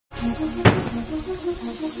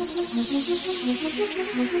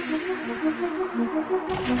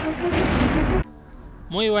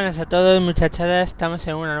Muy buenas a todos, muchachadas. Estamos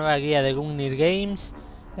en una nueva guía de Magrunner Games.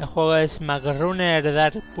 El juego es Magrunner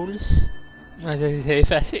Dark Pulse. No sé si se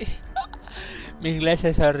dice así. Mi inglés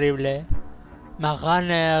es horrible.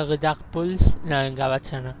 Magrunner Dark Pulse. No, en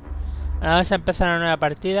gabacho no. Ahora vamos a empezar una nueva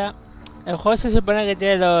partida. El juego se supone que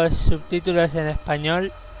tiene los subtítulos en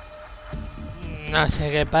español. No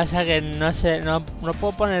sé qué pasa, que no sé, no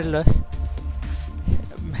puedo ponerlos.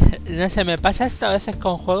 No sé, me pasa esto a veces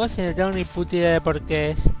con juegos y no tengo ni puta idea de por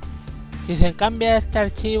qué es. Dicen cambia este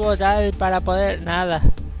archivo tal para poder... Nada,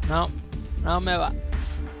 no me va.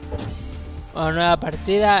 Bueno, nueva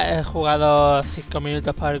partida, he jugado 5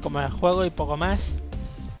 minutos para ver cómo era el juego y poco más.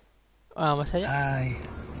 Vamos allá. I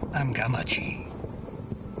am Gamachi,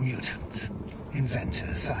 mutant,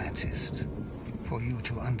 inventor, scientist. For you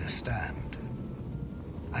to understand,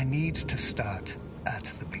 I need to start at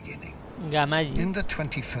the beginning. Gamachi. In the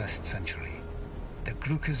 21st century, the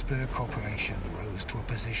Grukersberg Corporation rose to a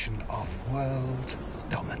position of world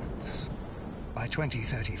dominance. By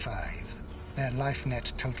 2035, their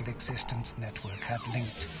LifeNet Total Existence Network had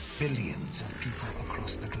linked billions of people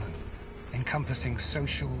across the globe, encompassing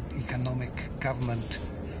social, economic, government,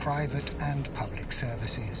 private and public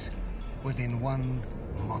services within one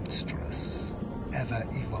monstrous,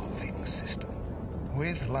 ever-evolving system.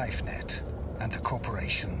 With LifeNet and the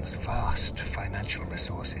corporation's vast financial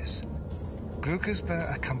resources,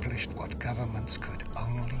 Grukersberg accomplished what governments could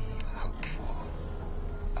only hope for.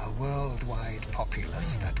 A worldwide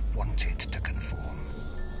populace that wanted to conform,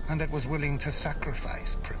 and that was willing to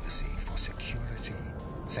sacrifice privacy for security,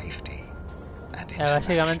 safety, and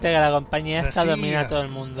Básicamente que la compañía esta domina todo el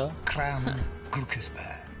mundo. Kram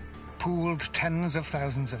Grukersberg pooled tens of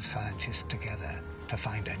thousands of scientists together to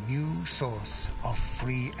find a new source of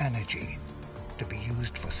free energy to be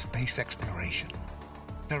used for space exploration.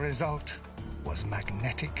 The result was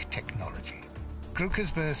magnetic technology.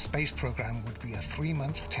 Grukersberg's space program would be a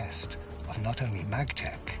 3-month test of not only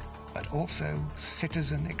magtech, but also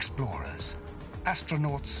citizen explorers,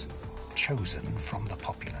 astronauts chosen from the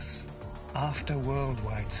populace. After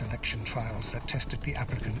worldwide selection trials that tested the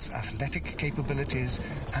applicants' athletic capabilities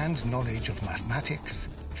and knowledge of mathematics,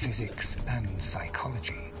 physics, and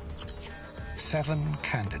psychology, 7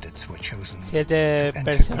 candidates were chosen. 7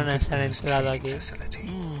 personas han entrado aquí.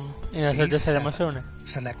 Y nosotros seremos una.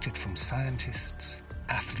 Selected from scientists,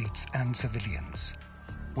 athletes, and civilians,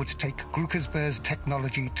 would take Grukersberg's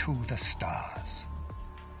technology to the stars.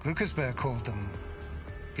 Grukersberg called them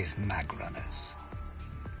his Magrunners.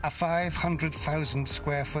 A 500,000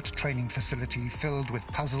 square foot training facility filled with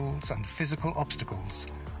puzzles and physical obstacles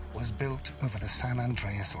was built over the San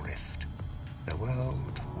Andreas Rift. The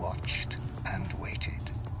world watched and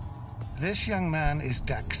waited. This young man is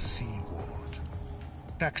Dax C. Ward.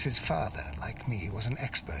 Dax's father, like me, was an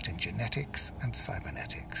expert in genetics and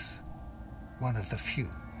cybernetics. One of the few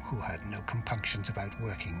who had no compunctions about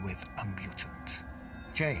working with a mutant.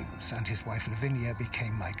 James and his wife Lavinia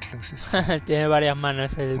became my closest friends. Tiene varias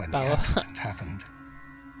manos el When the pavo. accident happened,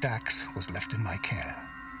 Dax was left in my care.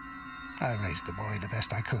 I raised the boy the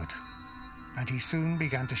best I could, and he soon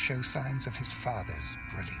began to show signs of his father's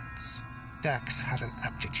brilliance. Dax had an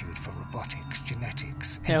aptitude for robotics,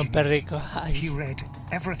 genetics, engineering. He read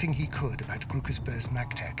everything he could about Grukersberg's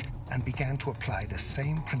magtech and began to apply the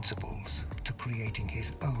same principles to creating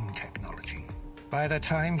his own technology. By the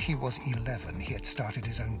time he was 11, he had started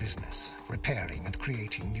his own business, repairing and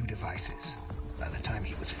creating new devices. By the time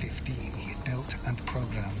he was 15, he had built and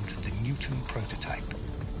programmed the Newton prototype,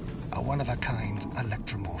 a one-of-a-kind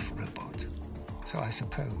electromorph robot. So I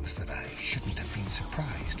suppose that I shouldn't have been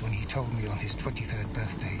surprised when he told me on his 23rd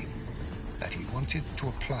birthday that he wanted to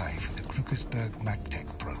apply for the Grukersberg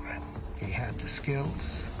MagTech program. He had the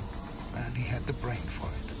skills, and he had the brain for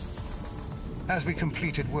it. As we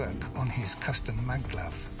completed work on his custom mag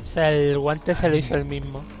glove, O sea, el guante se lo hizo él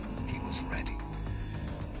mismo. he was ready.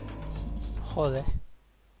 Joder.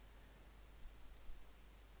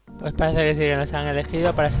 Pues parece que sí que nos han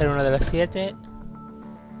elegido para ser uno de los 7.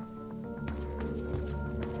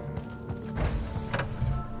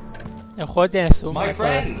 El juego tiene zoom. My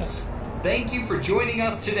friends, thank you for joining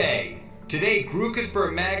us today. Today,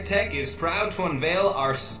 Grukersberg MagTech is proud to unveil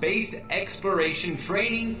our space exploration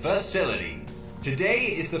training facility. Today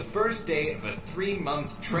is the first day of a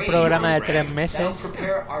 3-month training programa de 3 program meses. that will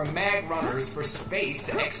prepare our Magrunners for space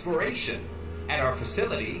exploration. At our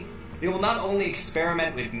facility, they will not only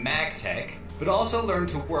experiment with MagTech, but also learn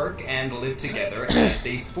to work and live together as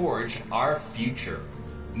they forge our future.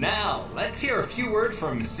 Now, let's hear a few words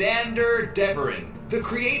from Xander Deverin, the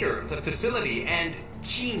creator of the facility and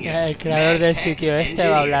genius El creador del MagTech sitio este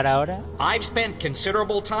va a hablar ahora. I've spent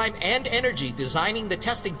considerable time and energy designing the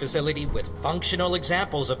testing facility with functional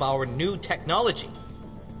examples of our new technology.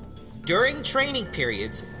 During training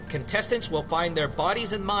periods, contestants will find their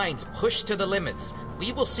bodies and minds pushed to the limits.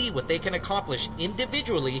 We will see what they can accomplish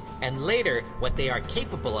individually and later what they are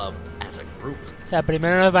capable of as a group. O sea,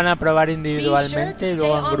 primero nos van a probar Be sure individualmente to y stay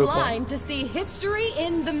luego en grupo. online to see History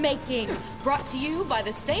in the Making, brought to you by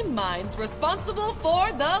the same minds responsible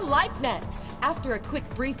for the LifeNet. After a quick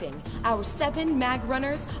briefing, our 7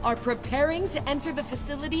 Magrunners are preparing to enter the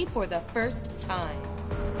facility for the first time.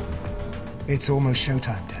 It's almost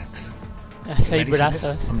showtime, Dex. 6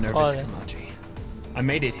 brazos. I'm nervous, Joder. Kamaji. I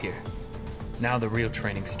made it here. Now the real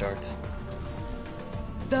training starts.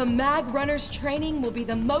 The Magrunners' training will be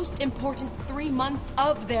the most important 3 months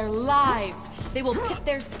of their lives. They will pit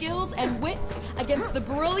their skills and wits against the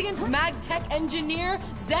brilliant MagTech engineer,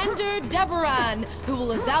 Xander Deveran, who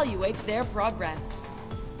will evaluate their progress.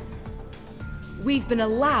 We've been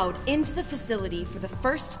allowed into the facility for the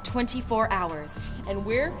first 24 hours, and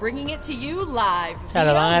we're bringing it to you live O sea,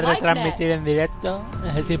 lo van a via retransmitir LifeNet. en directo.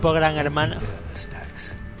 Es el tipo gran hermano. Nervous,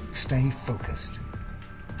 Dex. Stay focused.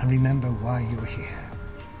 And remember why you're here.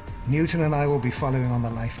 Newton and I will be following on the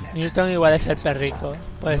LifeNet. Newton igual es el perrico.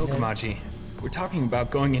 Puede No, ser. Kamaji. We're talking about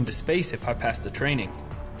going into space if I pass the training.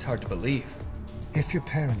 It's hard to believe. If your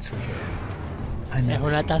parents were here, I know. Es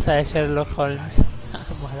una taza de Sherlock Holmes.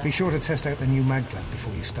 Mola. Be sure to test out the new mag club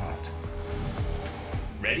before you start.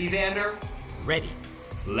 Ready, Xander? Ready.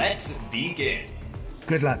 Let's begin.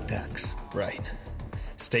 Good luck, Dex. Right.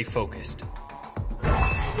 Stay focused.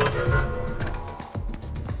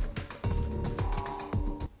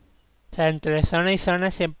 O sea, entre zona y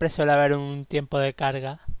zona siempre suele haber un tiempo de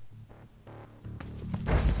carga.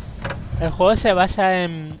 El juego se basa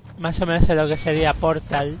en más o menos en lo que sería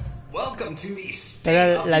Portal, Welcome to the state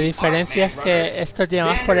pero of la the diferencia art, es que Magrunners. esto tiene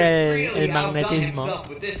más por Xander's el really outdone magnetismo. himself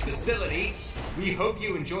with this facility. We hope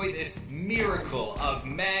you enjoy this miracle of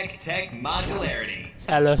MagTech modularity. O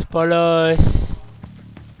sea, los polos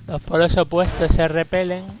opuestos se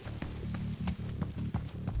repelen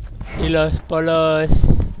y los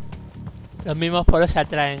mismos polos se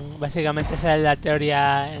atraen. Básicamente esa es la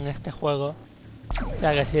teoría en este juego. O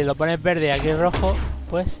sea que si lo pones verde y aquí rojo,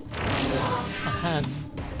 pues... Ajá.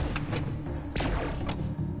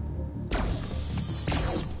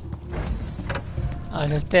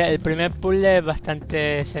 Vamos, el primer puzzle es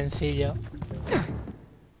bastante sencillo.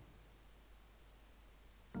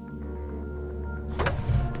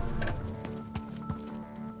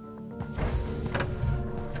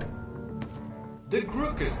 The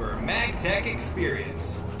Grukersburg MagTech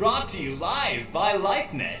Experience, brought to you live by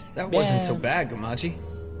LifeNet. That wasn't so Yeah. bad, Kamaji.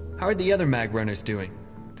 How are the other Magrunners doing?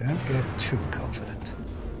 Don't get too confident.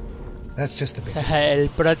 That's just the O beginning. sea, el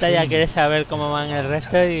prota ya quiere saber cómo van el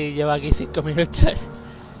resto y lleva aquí 5 minutos.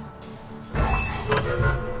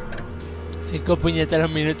 5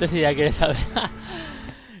 puñeteros minutos y ya quiere saber.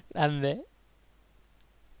 Grande.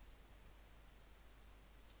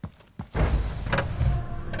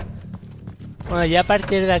 Bueno, ya a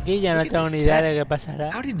partir de aquí ya no Look at tengo this ni idea tech. de qué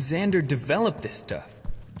pasará. How did Xander develop this stuff?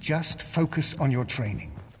 Just focus on your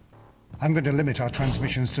training. I'm going to limit our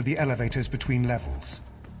transmissions to the elevators between levels.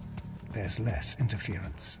 There's less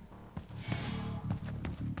interference.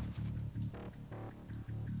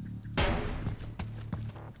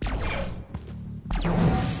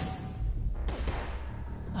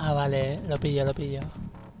 Ah, vale, lo pillo, lo pillo.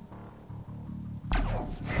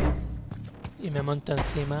 Y me monto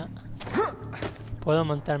encima. ¿Puedo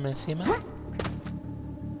montarme encima?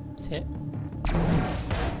 Sí.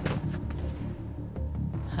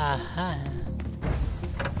 Ajá.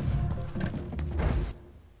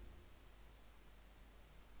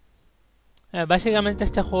 Básicamente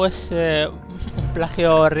este juego es un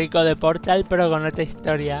plagio rico de Portal, pero con otra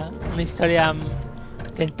historia. Una historia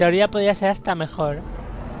que en teoría podría ser hasta mejor.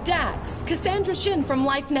 Dax, Cassandra Shin from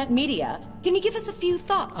LifeNet Media. Can you give us a few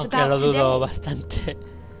thoughts Aunque lo about dudo today? bastante.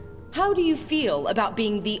 How do you feel about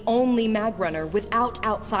being the only Magrunner without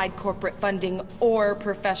outside corporate funding or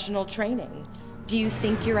professional training? Do you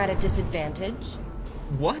think you're at a disadvantage?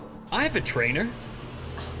 What? I have a trainer?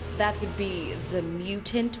 That would be the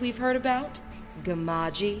mutant we've heard about?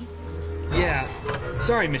 Gamaji? Yeah.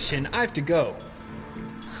 Sorry, Miss Shin, I have to go.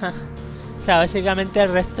 O sea, básicamente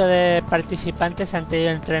el resto de participantes han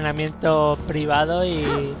tenido entrenamiento privado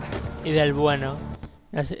y del bueno.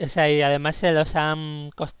 O sea, y además se los han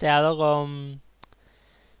costeado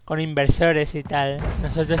con inversores y tal.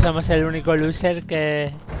 Nosotros somos el único loser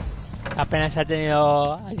que apenas ha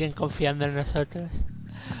tenido alguien confiando en nosotros.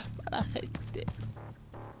 Para gente.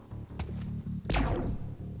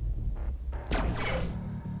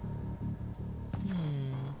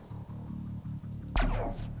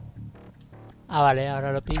 Ah, vale,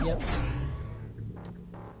 ahora lo pillo.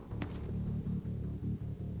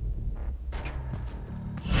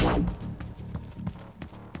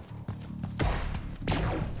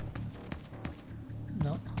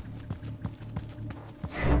 No.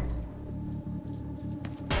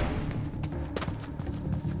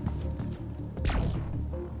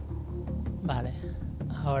 Vale,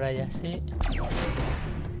 ahora ya sí.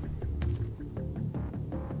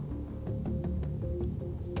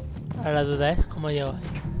 Ahora la duda es cómo llego ahí.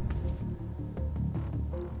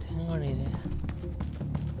 Tengo ni idea.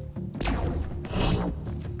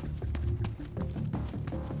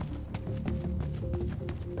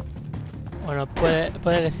 Bueno, puede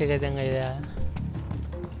que sí que tenga idea.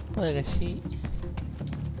 Puede que sí.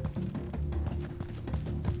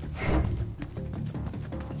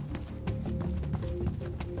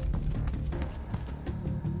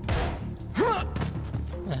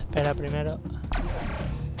 Espera primero.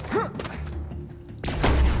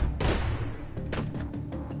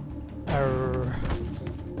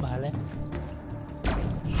 Vale.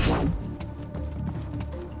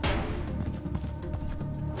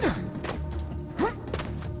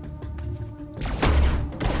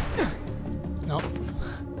 No.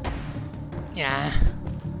 Ya.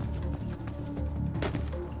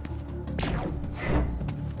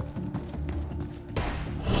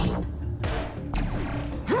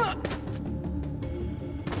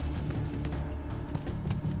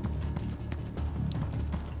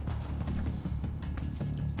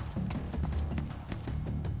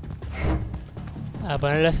 A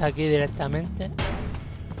ponerlos aquí directamente.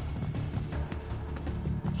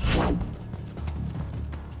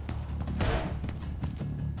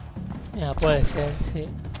 Ya puede ser, sí.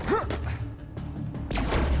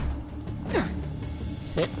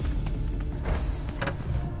 Sí.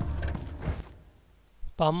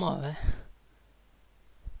 Vamos a ver.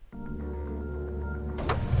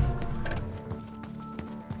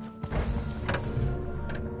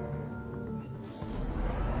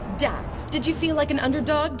 Dax, did you feel like an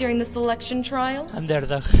underdog during the selection trials?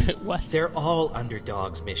 Underdog. What? They're all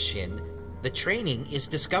underdogs, Miss Shin. The training is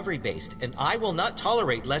discovery-based, and I will not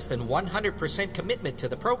tolerate less than 100% commitment to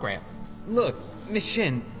the program. Look, Miss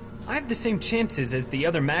Shin, I have the same chances as the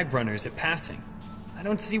other Magrunners at passing. I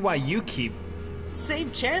don't see why you keep...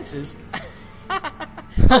 Same chances?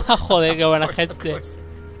 Joder, qué buena Of gente. course.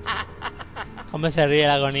 Cómo se ríe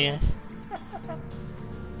la agonía.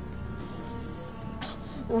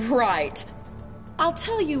 Right. I'll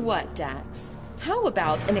tell you what, Dax. How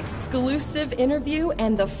about an exclusive interview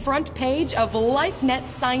and the front page of LifeNet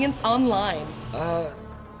Science Online?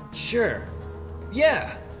 Sure.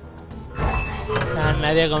 Yeah.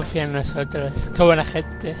 Nadie confía en nosotros. Qué buena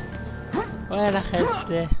gente. Buena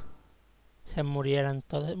gente. Se murieran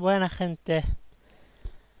todos. Buena gente.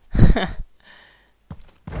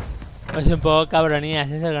 Pues un poco cabronías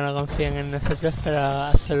eso, que no confíen en nosotros, pero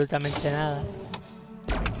absolutamente nada.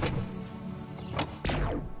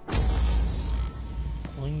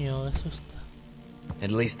 Coño, qué susto.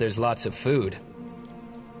 At least there's lots of food.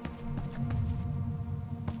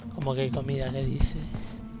 Como que hay comida, ¿qué dices?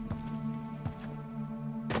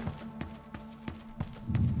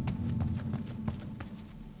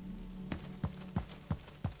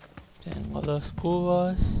 Tengo 2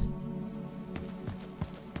 cubos.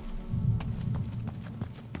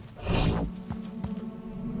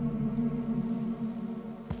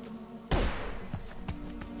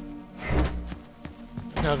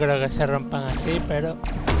 No creo que se rompan así, pero...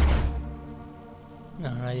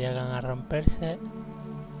 No llegan a romperse.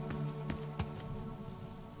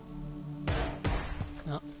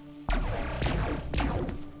 No.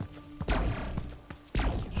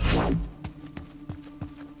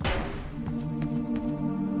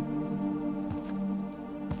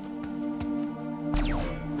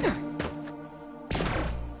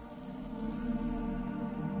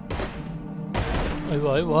 Ahí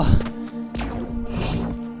va, ahí va.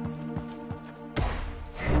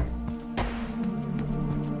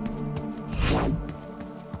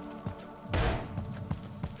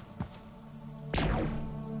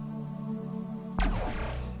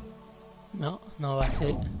 No va a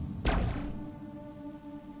ser.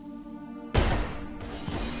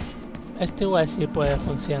 Esto igual sí puede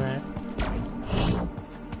funcionar.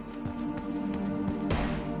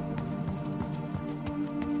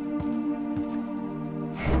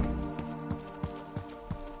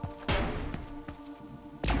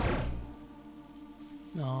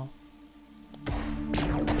 No.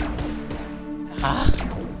 Ah.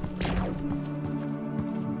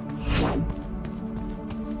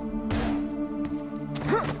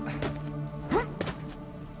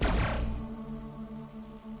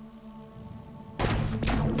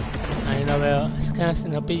 veo, es que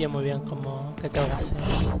no pillo muy bien como que tengo que hacer.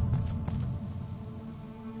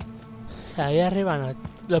 O sea, ahí arriba no.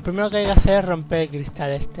 Lo primero que hay que hacer es romper el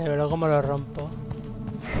cristal este, pero ¿cómo lo rompo?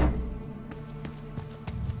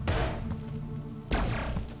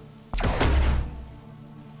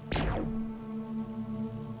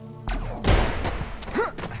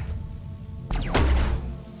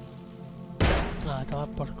 Ah, toma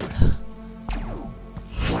por culo.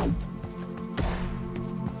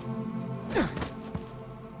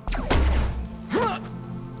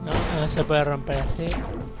 No se puede romper así.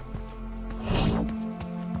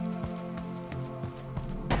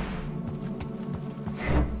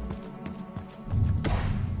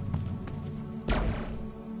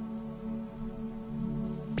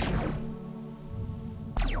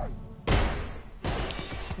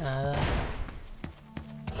 Nada.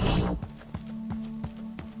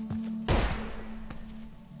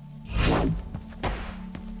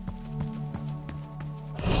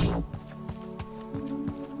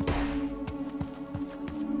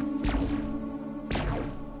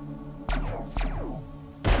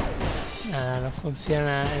 Nada, no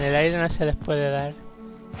funciona. En el aire no se les puede dar.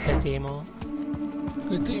 ¡Qué timo!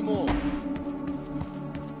 ¡Qué timo!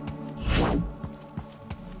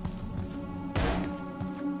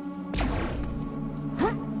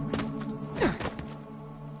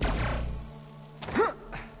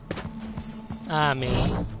 Ah,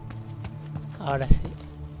 amigo. Ahora sí.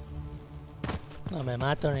 No me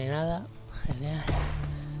mato ni nada. Genial.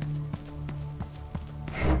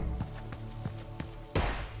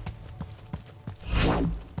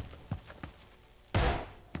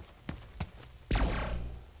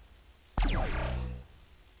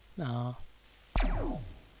 No.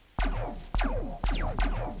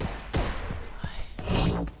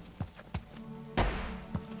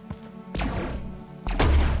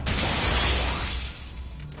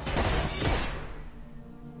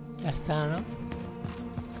 Ya está, ¿no?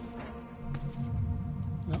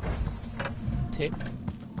 No. Sí.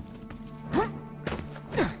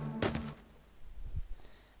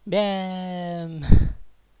 Bien.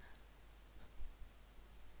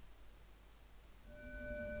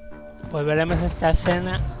 Pues veremos esta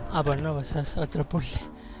escena. Ah, pues no, pues es otro puzzle.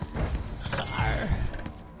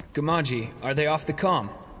 Gamaji, are they off the comm?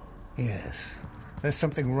 Yes. There's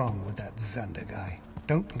something wrong with that Xander guy.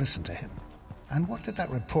 Don't listen to him. And what did that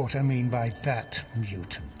reporter mean by that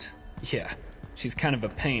mutant? Yeah, she's kind of a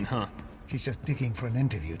pain, huh? She's just digging for an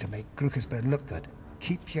interview to make Grukersberg look good.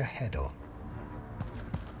 Keep your head on.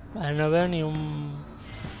 Vale, no veo ni un...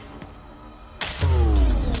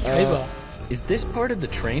 Ahí va. Is this part of the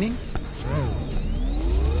training?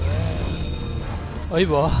 Ahí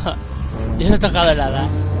va. Yo no he tocado nada.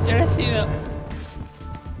 Yo no he sido...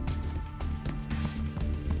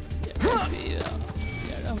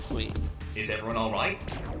 Yo no fui. Is everyone alright?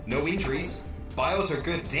 No injuries? Bios are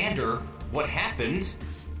good, Xander. What happened?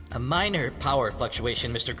 A minor power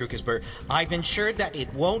fluctuation, Mr. Grukersberg. I've ensured that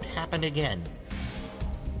it won't happen again.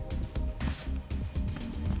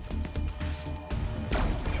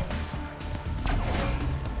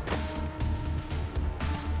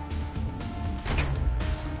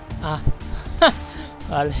 Ah,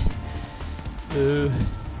 vale.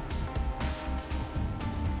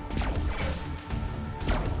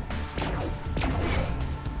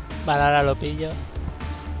 Vale, ahora lo pillo.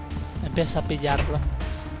 Empieza a pillarlo.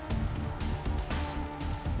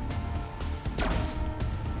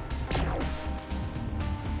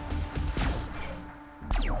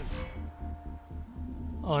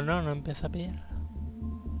 O no, no empieza a pillarlo.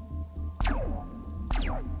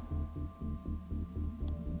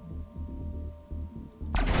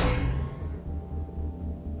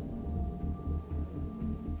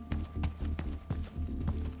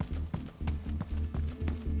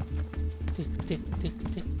 Tic, tic, tic,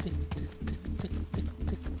 tic, tic, tic, tic, tic, tic,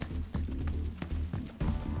 tic.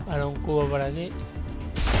 Ahora un cubo por aquí.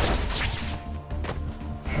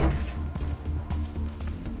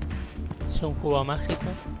 Es un cubo mágico.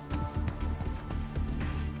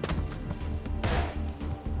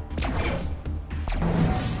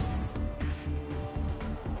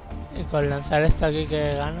 Y con lanzar esto aquí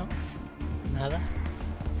que gano, nada.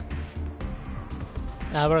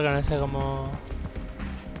 Nada, porque no sé cómo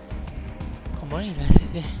ir, así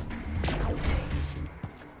que...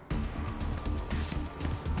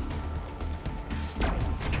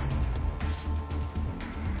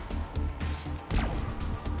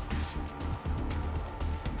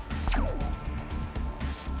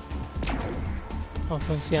 ¿Cómo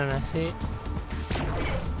funciona así?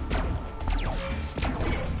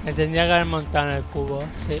 Me tendría que haber montado en el cubo,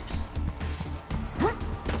 sí.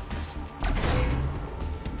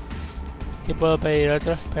 Aquí puedo pedir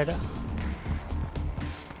otro, espera.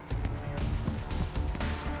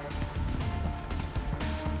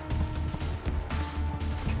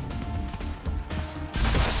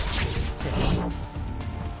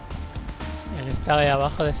 El que estaba ahí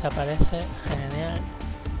abajo desaparece. Genial.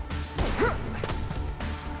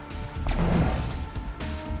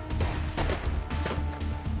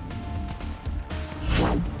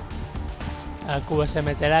 El cubo se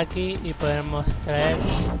meterá aquí y podremos traer.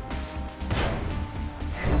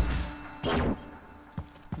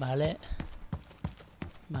 Vale.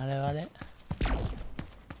 Vale.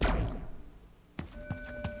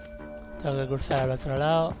 Tengo que cruzar al otro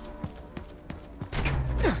lado.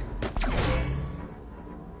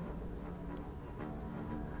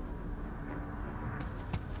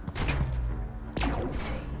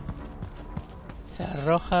 Esa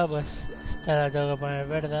roja, pues esta la tengo que poner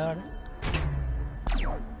verde ahora.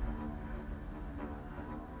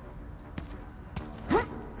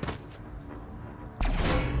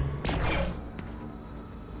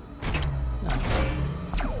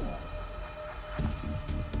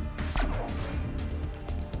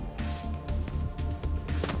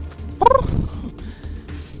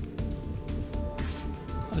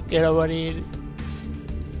 No quiero morir.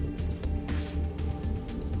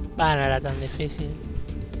 Ah, no era tan difícil.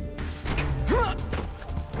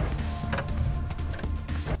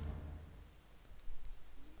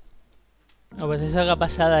 No, pues eso que ha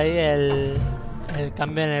pasado ahí, el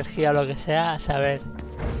cambio de energía o lo que sea, a saber.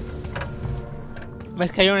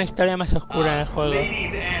 Ves que hay una historia más oscura en el juego.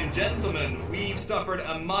 Ladies and gentlemen, we've suffered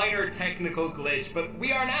a minor technical glitch, but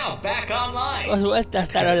we are now back online. Os vuelta a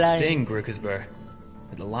estar Got a online. sting, Grukersburg.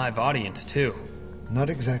 With a live audience, too. Not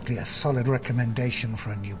exactly a solid recommendation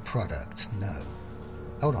for a new product, no.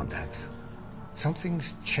 Hold on, Dax.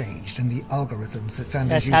 Something's changed in the algorithms that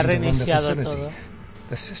Sanders Se ha using to run the reiniciado facility. todo.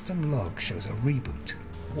 The system log shows a reboot.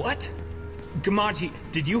 What? Gamaji,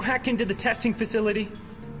 did you hack into the testing facility?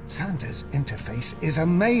 Sanders' interface is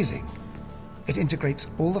amazing. It integrates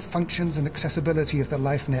all the functions and accessibility of the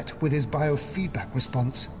LifeNet with his biofeedback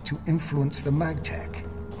response to influence the MagTech.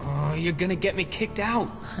 Oh, you're gonna get me kicked out.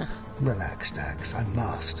 Relax, Dax, I'm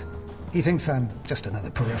masked. He thinks I'm just another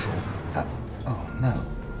peripheral. Oh, no.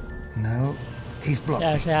 No, he's O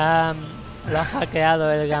blocked sea, me. lo ha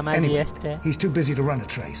hackeado el Gamaji Anyway, este. he's too busy to run a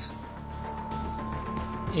trace.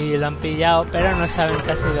 Y lo han pillado, pero no saben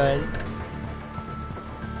que ha sido él.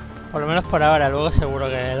 Por lo menos por ahora, luego seguro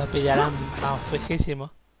que lo pillarán, vamos, fijísimo.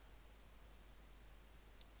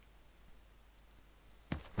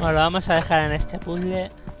 Bueno, lo vamos a dejar en este puzzle.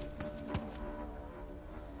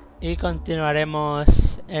 Y continuaremos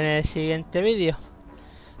en el siguiente vídeo.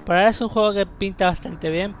 Por ahora es un juego que pinta bastante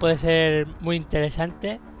bien, puede ser muy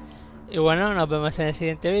interesante. Y bueno, nos vemos en el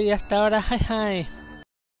siguiente vídeo. Hasta ahora, hi.